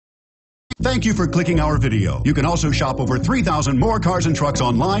Thank you for clicking our video. You can also shop over 3,000 more cars and trucks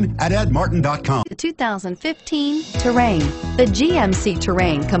online at edmartin.com. The 2015 Terrain. The GMC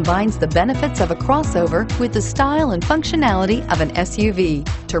Terrain combines the benefits of a crossover with the style and functionality of an SUV.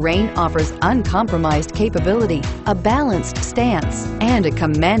 Terrain offers uncompromised capability, a balanced stance, and a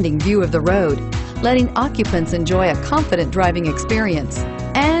commanding view of the road, letting occupants enjoy a confident driving experience.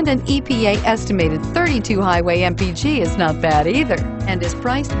 And an EPA estimated 32 highway MPG is not bad either, and is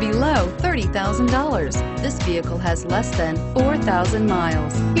priced below $30,000. This vehicle has less than 4,000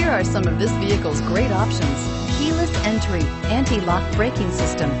 miles. Here are some of this vehicle's great options: keyless entry, anti-lock braking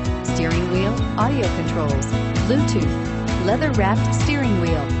system, steering wheel audio controls, Bluetooth, leather-wrapped steering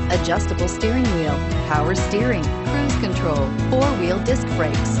wheel, adjustable steering wheel, power steering, cruise control, four-wheel disc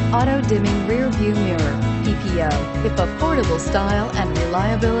brakes, auto-dimming rear-view mirror, PPO. If affordable style and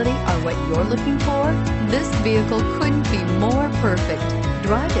reliability are what you're looking for, this vehicle couldn't be more perfect.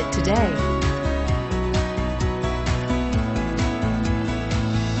 Drive it today.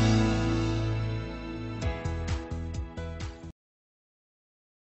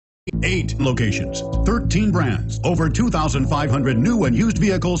 8 locations, 13 brands, over 2,500 new and used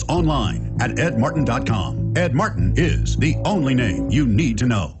vehicles online at edmartin.com. Ed Martin is the only name you need to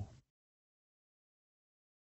know.